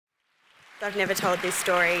I've never told this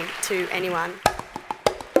story to anyone.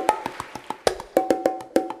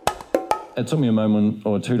 It took me a moment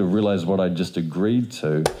or two to realise what I'd just agreed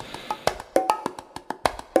to.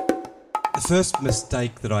 The first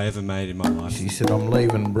mistake that I ever made in my life. She said, I'm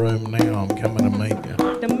leaving Broome now, I'm coming to meet you.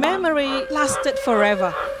 The memory lasted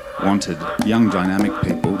forever. Wanted young dynamic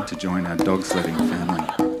people to join our dog sledding family.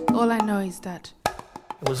 All I know is that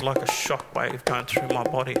it was like a shockwave going through my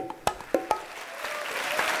body.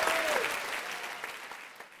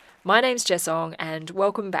 My name's Jess Ong, and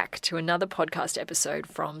welcome back to another podcast episode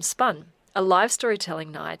from Spun, a live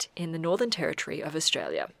storytelling night in the Northern Territory of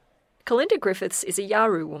Australia. Kalinda Griffiths is a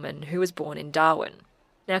Yawuru woman who was born in Darwin.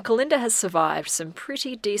 Now, Kalinda has survived some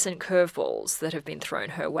pretty decent curveballs that have been thrown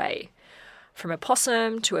her way. From a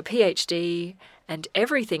possum to a PhD and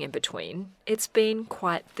everything in between, it's been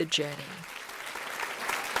quite the journey.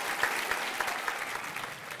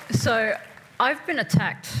 So, I've been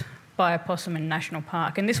attacked by a possum in National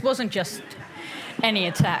Park, and this wasn't just any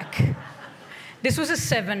attack. This was a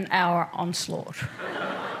 7-hour onslaught.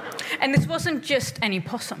 And this wasn't just any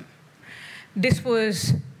possum. This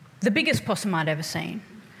was the biggest possum I'd ever seen.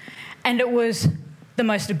 And it was the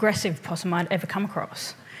most aggressive possum I'd ever come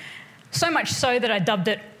across. So much so that I dubbed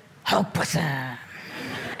it Hog Possum.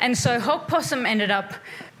 And so Hog Possum ended up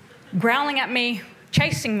growling at me,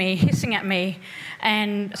 chasing me, hissing at me,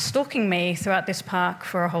 and stalking me throughout this park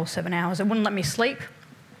for a whole 7 hours. It wouldn't let me sleep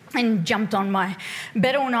and jumped on my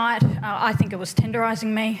bed all night. I think it was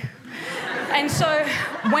tenderising me. And so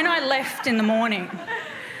when I left in the morning,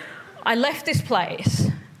 I left this place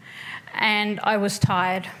and I was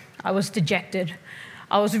tired, I was dejected,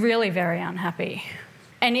 I was really very unhappy.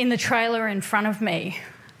 And in the trailer in front of me,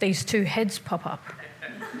 these two heads pop up.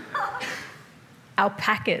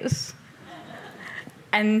 Alpacas.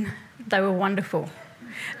 And they were wonderful.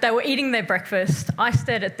 They were eating their breakfast. I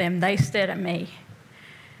stared at them, they stared at me.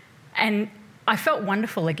 And I felt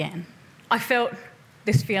wonderful again. I felt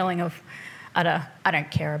this feeling of, I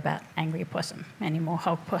don't care about angry possum anymore,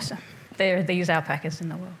 Hog Possum. There are these alpacas in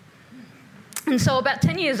the world. And so about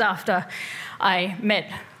 10 years after I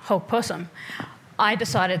met Hog Possum, I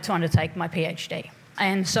decided to undertake my PhD.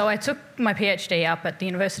 And so I took my PhD up at the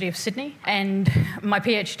University of Sydney, and my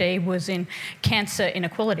PhD was in cancer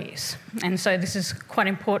inequalities. And so this is quite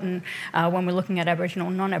important when we're looking at Aboriginal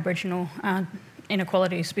and non-Aboriginal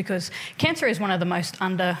inequalities, because cancer is one of the most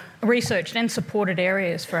under-researched and supported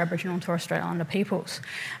areas for Aboriginal and Torres Strait Islander peoples.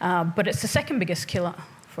 But it's the second biggest killer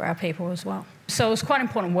for our people as well. So it was quite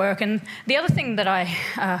important work. And the other thing that I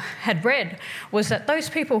had read was that those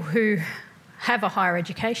people who have a higher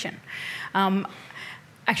education,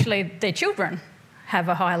 actually their children have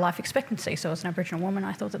a higher life expectancy. So as an Aboriginal woman,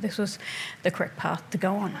 I thought that this was the correct path to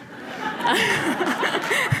go on.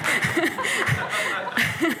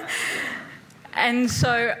 And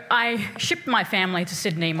so I shipped my family to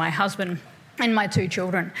Sydney, my husband and my two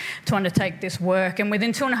children, to undertake this work. And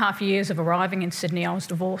within 2.5 years of arriving in Sydney, I was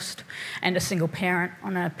divorced and a single parent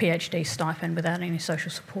on a PhD stipend without any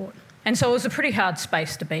social support. And so it was a pretty hard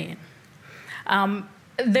space to be in.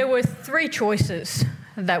 There were 3 choices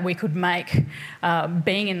that we could make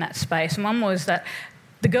being in that space. And one was that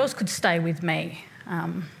the girls could stay with me.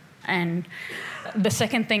 And the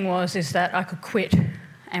second thing is that I could quit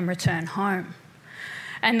and return home.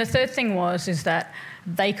 And the third thing is that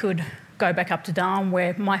they could go back up to Darwin,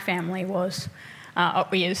 where my family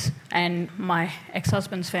is, and my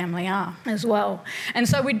ex-husband's family are as well. And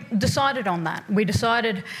so we decided on that. We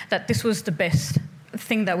decided that this was the best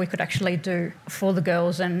thing that we could actually do for the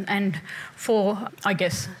girls and for, I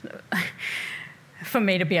guess, for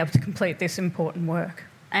me to be able to complete this important work.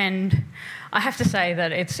 And I have to say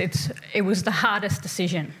that it was the hardest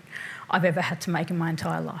decision I've ever had to make in my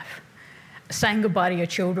entire life. Saying goodbye to your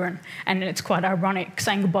children, and it's quite ironic,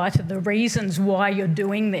 saying goodbye to the reasons why you're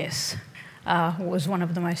doing this was one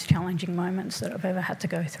of the most challenging moments that I've ever had to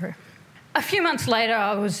go through. A few months later,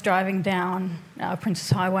 I was driving down Princess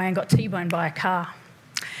Highway and got T-boned by a car.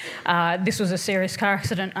 This was a serious car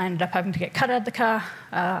accident. I ended up having to get cut out of the car.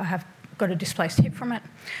 I have got a displaced hip from it,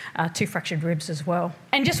 2 fractured ribs as well.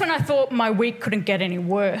 And just when I thought my week couldn't get any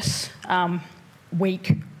worse,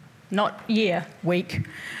 week, not year, week,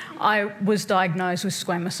 I was diagnosed with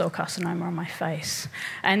squamous cell carcinoma on my face.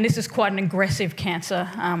 And this is quite an aggressive cancer.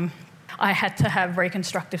 I had to have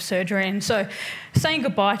reconstructive surgery. And so saying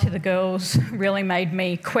goodbye to the girls really made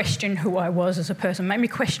me question who I was as a person, made me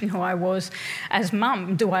question who I was as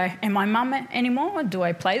mum. Am I mum anymore? Do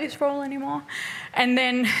I play this role anymore? And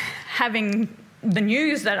then having the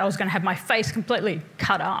news that I was going to have my face completely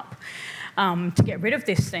cut up to get rid of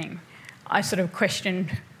this thing, I sort of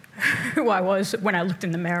questioned who I was when I looked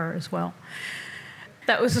in the mirror as well.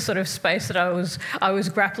 That was the sort of space that I was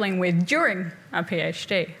grappling with during a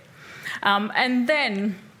PhD. And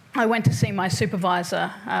then I went to see my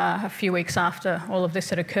supervisor a few weeks after all of this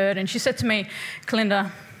had occurred, and she said to me,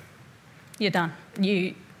 "Kalinda, you're done.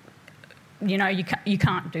 You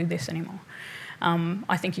can't do this anymore.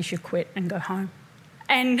 I think you should quit and go home."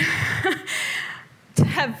 And to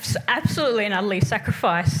have absolutely and utterly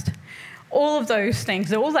sacrificed all of those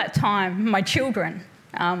things, all that time, my children,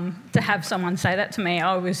 to have someone say that to me,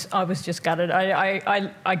 I was just gutted.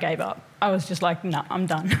 I gave up. I was just like, no, I'm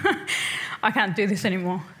done. I can't do this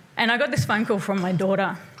anymore. And I got this phone call from my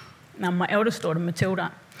daughter, my eldest daughter,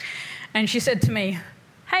 Matilda, and she said to me,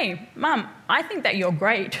 "Hey, Mum, I think that you're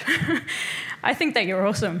great. I think that you're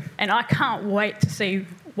awesome, and I can't wait to see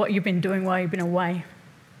what you've been doing while you've been away."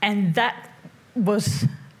 And that was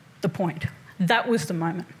the point. That was the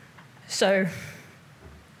moment. So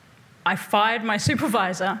I fired my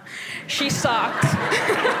supervisor. She sucked.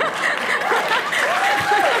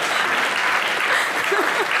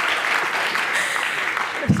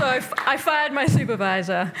 So I fired my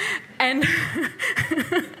supervisor and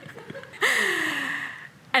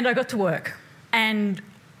and I got to work. And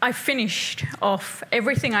I finished off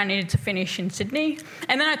everything I needed to finish in Sydney.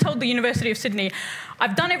 And then I told the University of Sydney,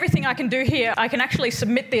 I've done everything I can do here. I can actually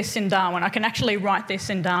submit this in Darwin. I can actually write this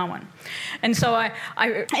in Darwin. And so I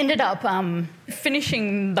ended up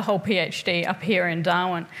finishing the whole PhD up here in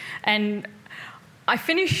Darwin. And I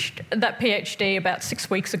finished that PhD about 6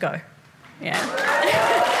 weeks ago. Yeah.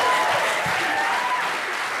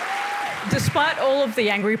 Despite all of the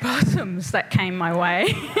angry possums that came my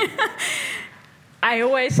way, I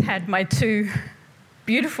always had my 2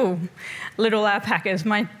 beautiful little alpacas,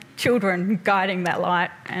 my children, guiding that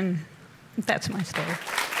light, and that's my story.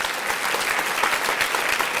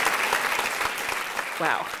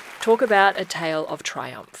 Wow, talk about a tale of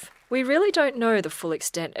triumph. We really don't know the full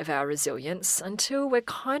extent of our resilience until we're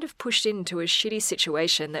kind of pushed into a shitty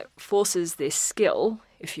situation that forces this skill,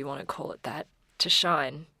 if you want to call it that, to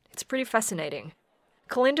shine. It's pretty fascinating.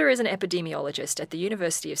 Kalinda is an epidemiologist at the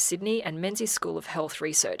University of Sydney and Menzies School of Health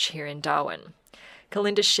Research here in Darwin.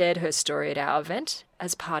 Kalinda shared her story at our event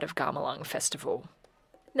as part of Garmalung Festival.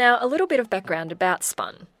 Now, a little bit of background about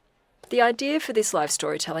Spun. The idea for this live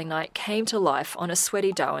storytelling night came to life on a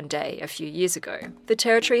sweaty Darwin day a few years ago. The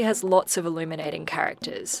Territory has lots of illuminating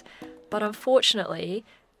characters, but unfortunately,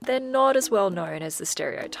 they're not as well known as the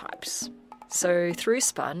stereotypes. So through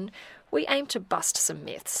Spun, we aim to bust some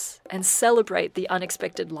myths and celebrate the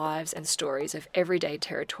unexpected lives and stories of everyday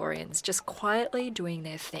Territorians just quietly doing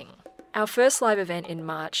their thing. Our first live event in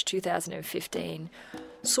March 2015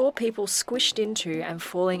 saw people squished into and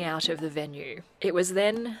falling out of the venue. It was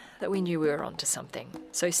then that we knew we were onto something.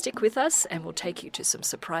 So stick with us and we'll take you to some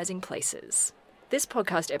surprising places. This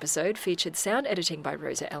podcast episode featured sound editing by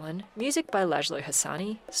Rosa Ellen, music by Lajlo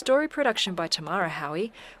Hassani, story production by Tamara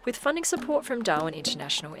Howie, with funding support from Darwin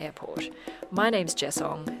International Airport. My name's Jess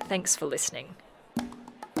Ong. Thanks for listening.